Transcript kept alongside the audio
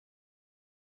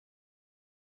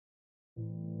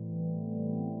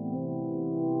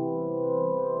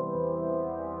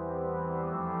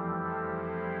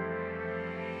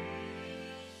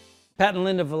Pat and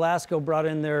Linda Velasco brought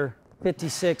in their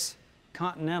 56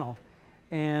 Continental,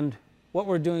 and what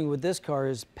we're doing with this car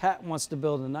is Pat wants to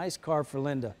build a nice car for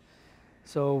Linda.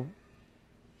 So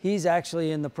he's actually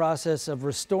in the process of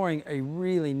restoring a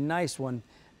really nice one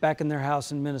back in their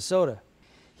house in Minnesota.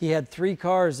 He had 3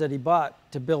 cars that he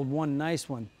bought to build one nice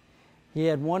one. He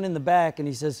had one in the back and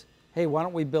he says, hey, why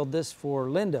don't we build this for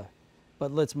Linda,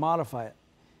 but let's modify it.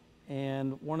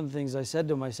 And one of the things I said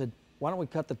to him, I said, why don't we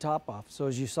cut the top off? So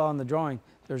as you saw in the drawing,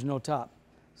 there's no top.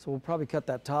 So we'll probably cut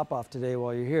that top off today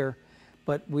while you're here.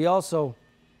 But we also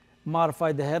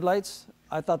modified the headlights.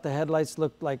 I thought the headlights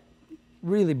looked like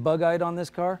really bug-eyed on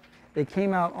this car. They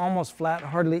came out almost flat,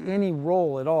 hardly any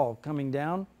roll at all coming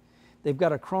down. They've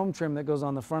got a chrome trim that goes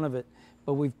on the front of it,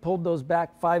 but we've pulled those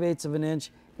back 5/8 of an inch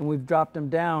and we've dropped them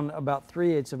down about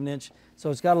 3/8 of an inch.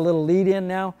 So it's got a little lead in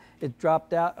now. It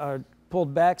dropped out,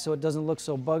 pulled back so it doesn't look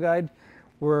so bug-eyed.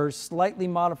 We're slightly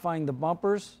modifying the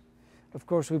bumpers. Of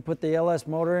course, we put the LS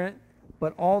motor in it,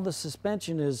 but all the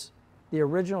suspension is the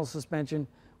original suspension.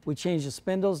 We changed the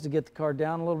spindles to get the car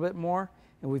down a little bit more,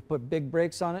 and we've put big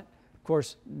brakes on it. Of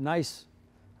course, nice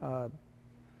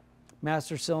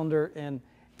master cylinder, and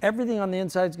everything on the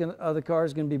inside of the car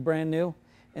is going to be brand new.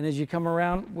 And as you come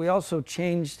around, we also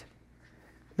changed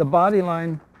the body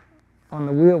line on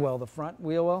the wheel well, the front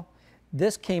wheel well.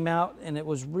 This came out and it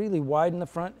was really wide in the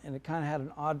front and it kind of had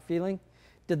an odd feeling.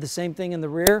 Did the same thing in the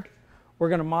rear. We're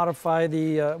going to modify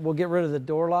the, we'll get rid of the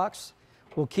door locks.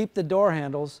 We'll keep the door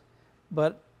handles,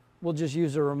 but we'll just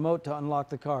use a remote to unlock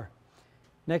the car.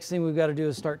 Next thing we've got to do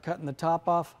is start cutting the top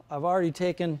off. I've already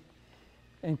taken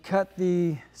and cut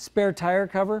the spare tire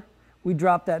cover. We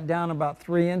dropped that down about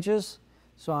 3 inches.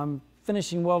 So I'm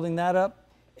finishing welding that up.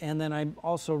 And then I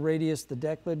also radiused the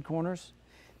deck lid corners.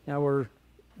 Now we're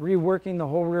reworking the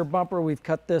whole rear bumper. We've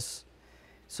cut this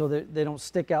so that they don't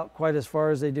stick out quite as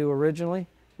far as they do originally.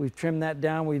 We've trimmed that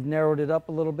down. We've narrowed it up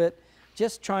a little bit.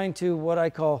 Just trying to, what I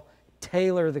call,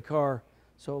 tailor the car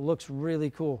so it looks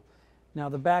really cool. Now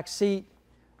the back seat,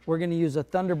 we're going to use a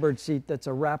Thunderbird seat that's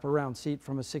a wraparound seat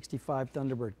from a 65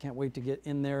 Thunderbird. Can't wait to get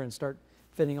in there and start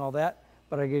fitting all that,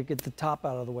 but I got to get the top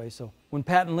out of the way. So when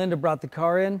Pat and Linda brought the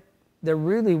car in, there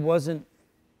really wasn't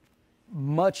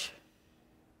much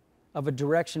of a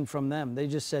direction from them. They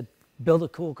just said, build a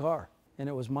cool car. And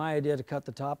it was my idea to cut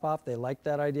the top off. They liked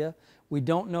that idea. We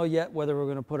don't know yet whether we're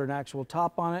going to put an actual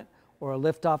top on it or a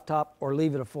lift-off top or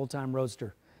leave it a full-time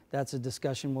roadster. That's a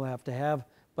discussion we'll have to have,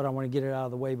 but I want to get it out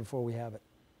of the way before we have it.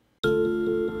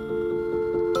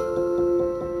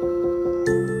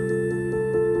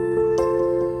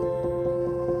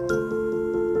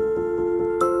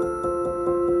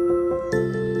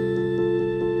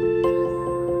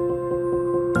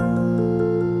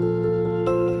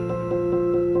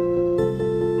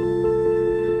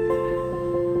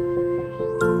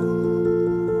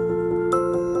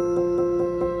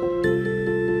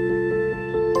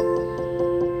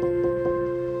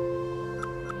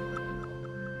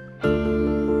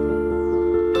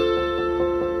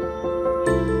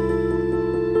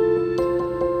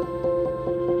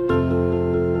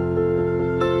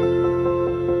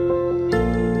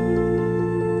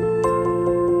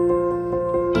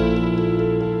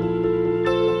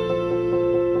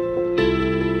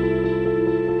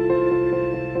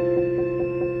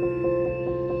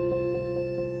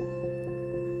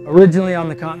 Originally on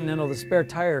the Continental, the spare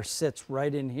tire sits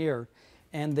right in here,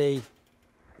 and they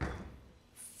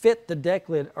fit the deck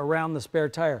lid around the spare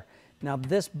tire. Now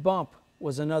this bump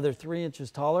was another 3 inches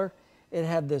taller. It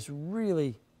had this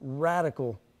really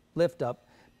radical lift up,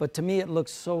 but to me it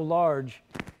looked so large,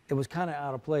 it was kind of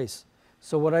out of place.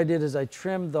 So what I did is I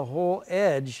trimmed the whole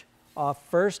edge off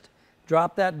first,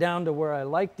 dropped that down to where I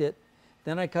liked it,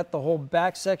 then I cut the whole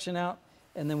back section out,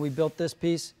 and then we built this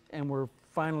piece, and we're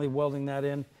finally welding that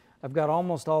in. I've got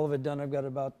almost all of it done. I've got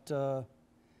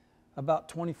about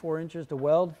 24 inches to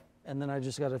weld, and then I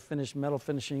just got to finish metal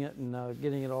finishing it and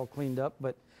getting it all cleaned up.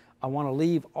 But I want to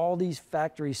leave all these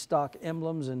factory stock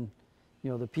emblems and, you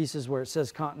know, the pieces where it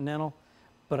says Continental,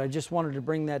 but I just wanted to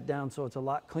bring that down so it's a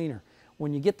lot cleaner.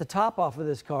 When you get the top off of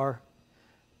this car,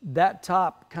 that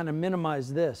top kind of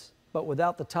minimized this, but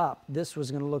without the top, this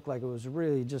was going to look like it was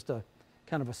really just a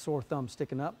kind of a sore thumb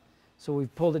sticking up. So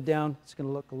we've pulled it down. It's going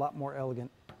to look a lot more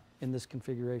elegant in this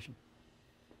configuration.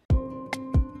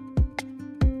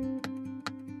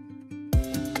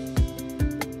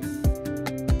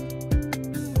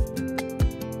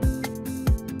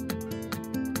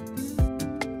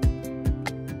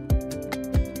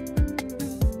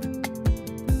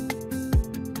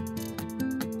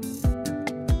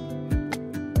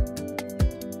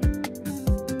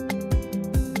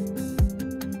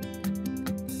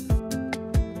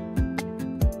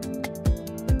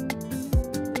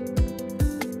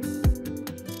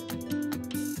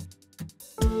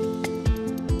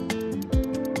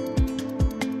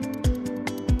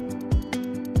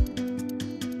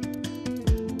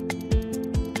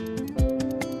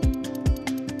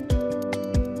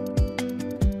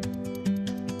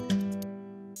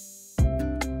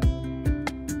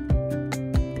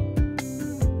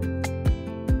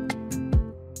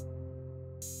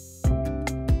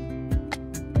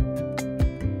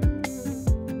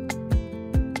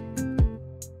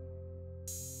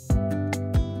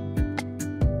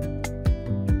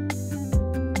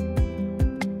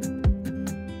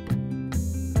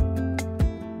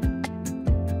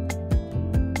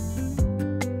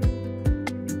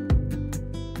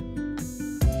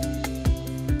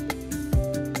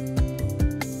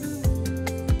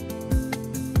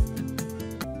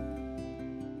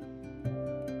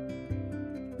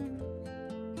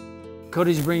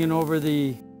 Cody's bringing over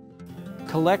the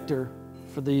collector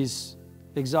for these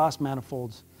exhaust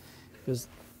manifolds, because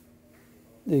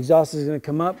the exhaust is going to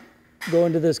come up, go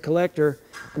into this collector,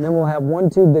 and then we'll have one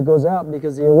tube that goes out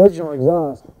because the original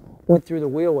exhaust went through the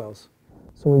wheel wells.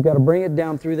 So we've got to bring it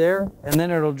down through there, and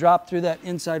then it'll drop through that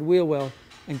inside wheel well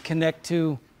and connect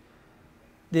to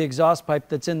the exhaust pipe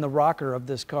that's in the rocker of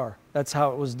this car. That's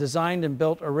how it was designed and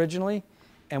built originally,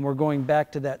 and we're going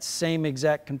back to that same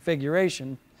exact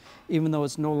configuration. Even though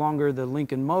it's no longer the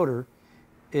Lincoln motor,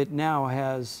 it now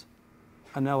has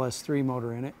an LS3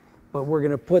 motor in it, but we're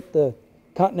going to put the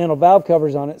Continental valve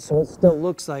covers on it so it still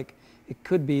looks like it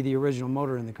could be the original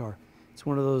motor in the car. It's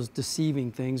one of those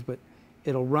deceiving things, but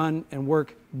it'll run and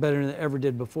work better than it ever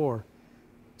did before.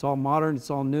 It's all modern, it's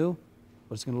all new,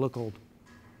 but it's going to look old.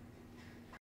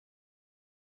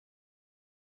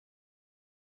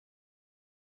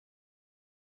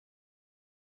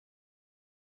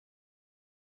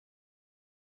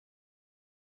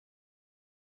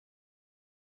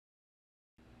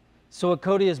 So what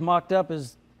Cody has mocked up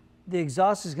is the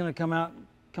exhaust is going to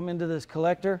come into this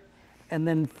collector, and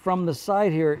then from the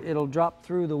side here, it'll drop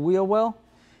through the wheel well.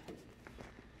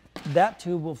 That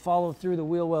tube will follow through the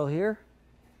wheel well here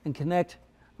and connect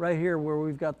right here where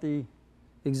we've got the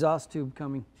exhaust tube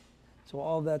coming. So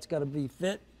all of that's got to be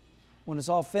fit. When it's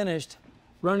all finished,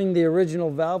 running the original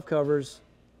valve covers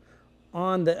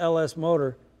on the LS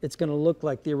motor, it's going to look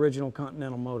like the original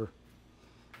Continental motor.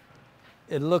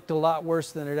 It looked a lot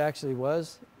worse than it actually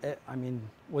was. I mean,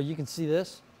 well, you can see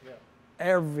this. Yeah.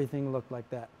 Everything looked like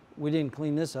that. We didn't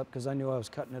clean this up because I knew I was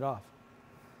cutting it off.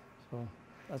 So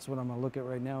that's what I'm going to look at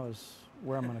right now, is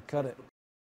where I'm going to cut it.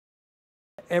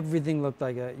 Everything looked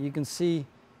like that. You can see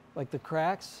like the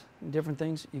cracks and different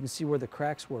things. You can see where the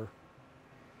cracks were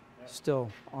still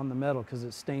on the metal because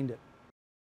it stained it.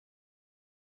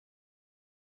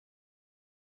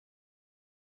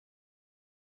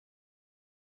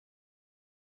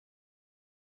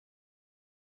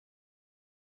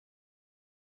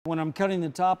 When I'm cutting the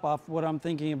top off, what I'm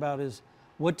thinking about is,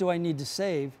 what do I need to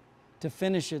save to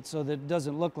finish it so that it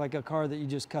doesn't look like a car that you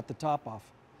just cut the top off?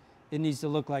 It needs to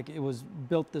look like it was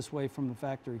built this way from the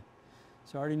factory.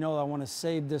 So I already know I want to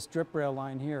save this drip rail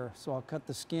line here, so I'll cut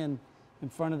the skin in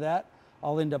front of that.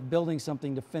 I'll end up building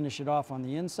something to finish it off on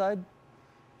the inside.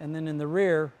 And then in the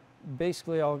rear,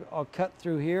 basically I'll cut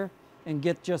through here and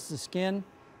get just the skin,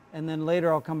 and then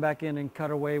later I'll come back in and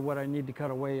cut away what I need to cut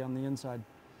away on the inside.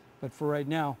 But for right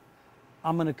now,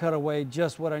 I'm going to cut away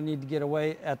just what I need to get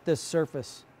away at this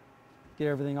surface. Get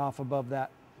everything off above that.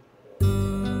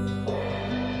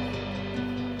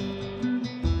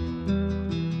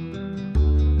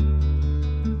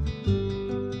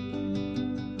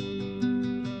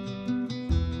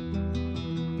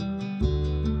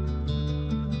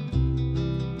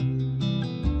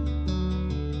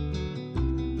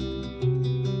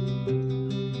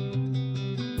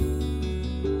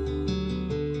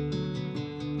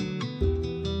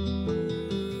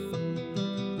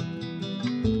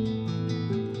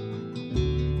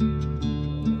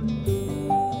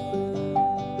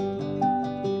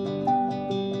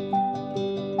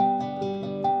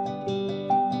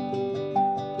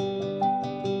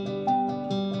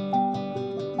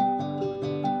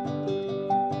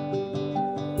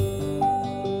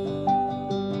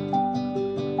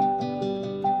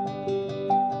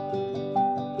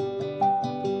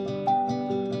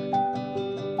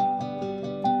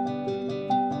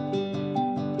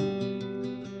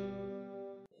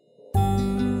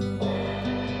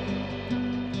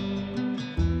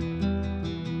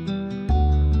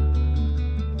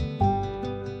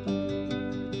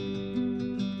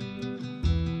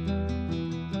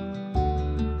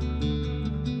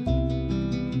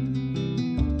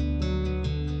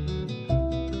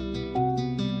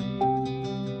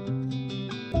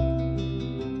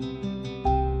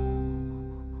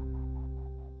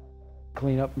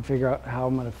 Clean up and figure out how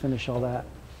I'm going to finish all that.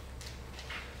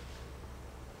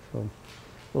 So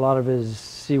a lot of it is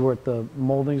see what the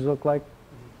moldings look like,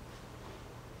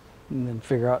 and then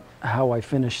figure out how I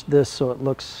finish this so it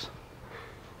looks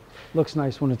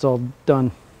nice when it's all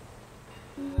done.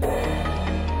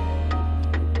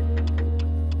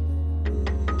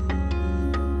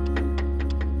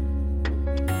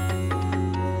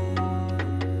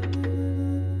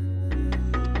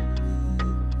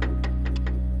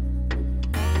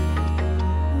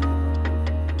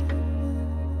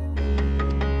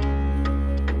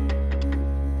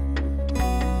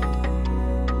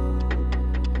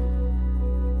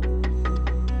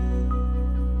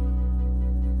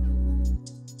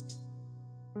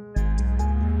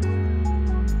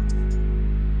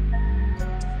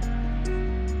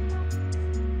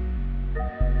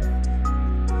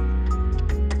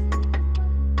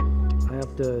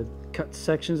 have to cut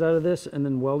sections out of this and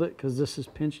then weld it because this is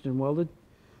pinched and welded.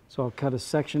 So I'll cut a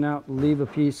section out, leave a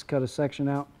piece, cut a section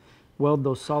out, weld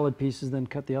those solid pieces, then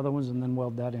cut the other ones and then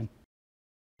weld that in.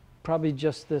 Probably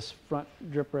just this front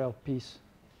drip rail piece.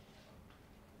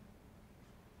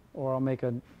 Or I'll make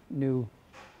a new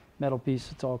metal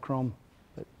piece, it's all chrome.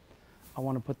 But I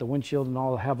want to put the windshield and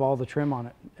I'll have all the trim on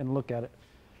it and look at it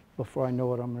before I know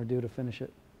what I'm going to do to finish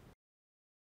it.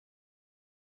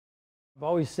 I've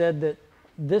always said that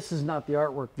this is not the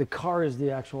artwork, the car is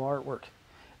the actual artwork.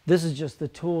 This is just the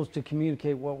tools to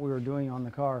communicate what we were doing on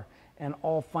the car, and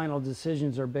all final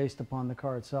decisions are based upon the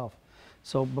car itself.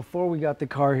 So before we got the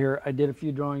car here, I did a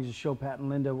few drawings to show Pat and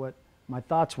Linda what my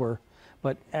thoughts were,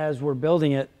 but as we're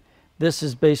building it, this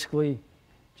is basically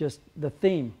just the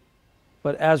theme.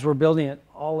 But as we're building it,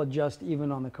 I'll adjust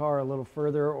even on the car a little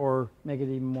further or make it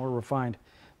even more refined.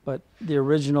 But the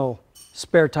original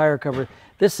spare tire cover,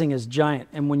 this thing is giant.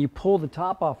 And when you pull the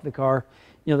top off the car,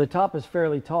 you know, the top is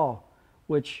fairly tall,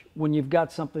 which when you've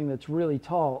got something that's really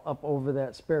tall up over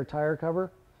that spare tire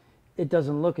cover, it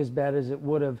doesn't look as bad as it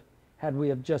would have had we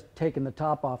have just taken the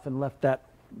top off and left that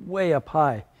way up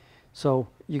high. So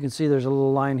you can see there's a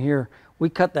little line here. We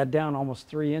cut that down almost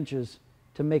 3 inches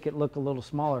to make it look a little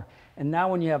smaller. And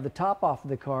now when you have the top off of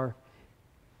the car,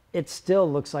 it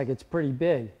still looks like it's pretty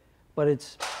big, but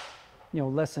it's, you know,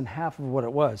 less than half of what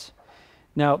it was.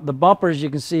 Now the bumpers, you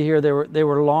can see here, they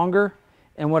were longer,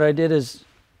 and what I did is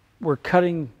we're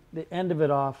cutting the end of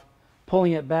it off,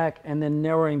 pulling it back, and then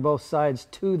narrowing both sides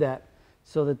to that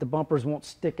so that the bumpers won't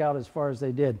stick out as far as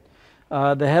they did.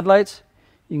 The headlights,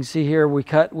 you can see here we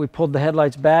pulled the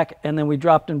headlights back and then we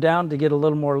dropped them down to get a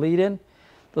little more lead in.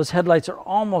 Those headlights are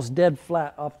almost dead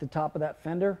flat off the top of that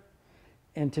fender,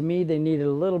 and to me they needed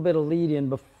a little bit of lead in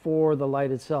before the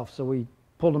light itself. So we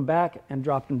pulled them back and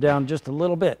dropped them down just a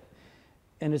little bit.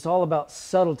 And it's all about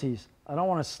subtleties. I don't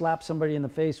want to slap somebody in the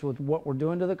face with what we're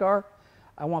doing to the car.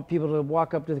 I want people to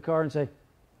walk up to the car and say,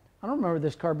 I don't remember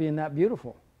this car being that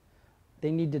beautiful.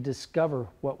 They need to discover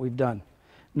what we've done.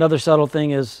 Another subtle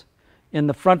thing is in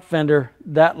the front fender,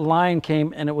 that line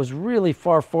came and it was really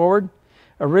far forward.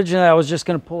 Originally, I was just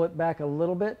going to pull it back a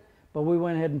little bit, but we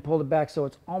went ahead and pulled it back so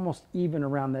it's almost even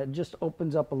around that. It just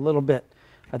opens up a little bit.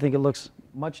 I think it looks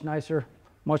much nicer,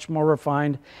 much more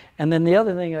refined. And then the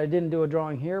other thing, I didn't do a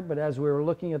drawing here, but as we were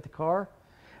looking at the car,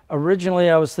 originally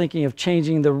I was thinking of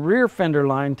changing the rear fender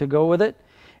line to go with it.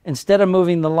 Instead of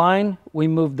moving the line, we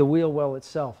moved the wheel well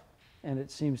itself. And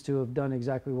it seems to have done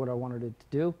exactly what I wanted it to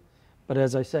do. But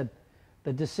as I said,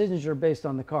 the decisions are based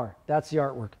on the car. That's the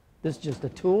artwork. This is just a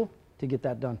tool to get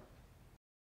that done.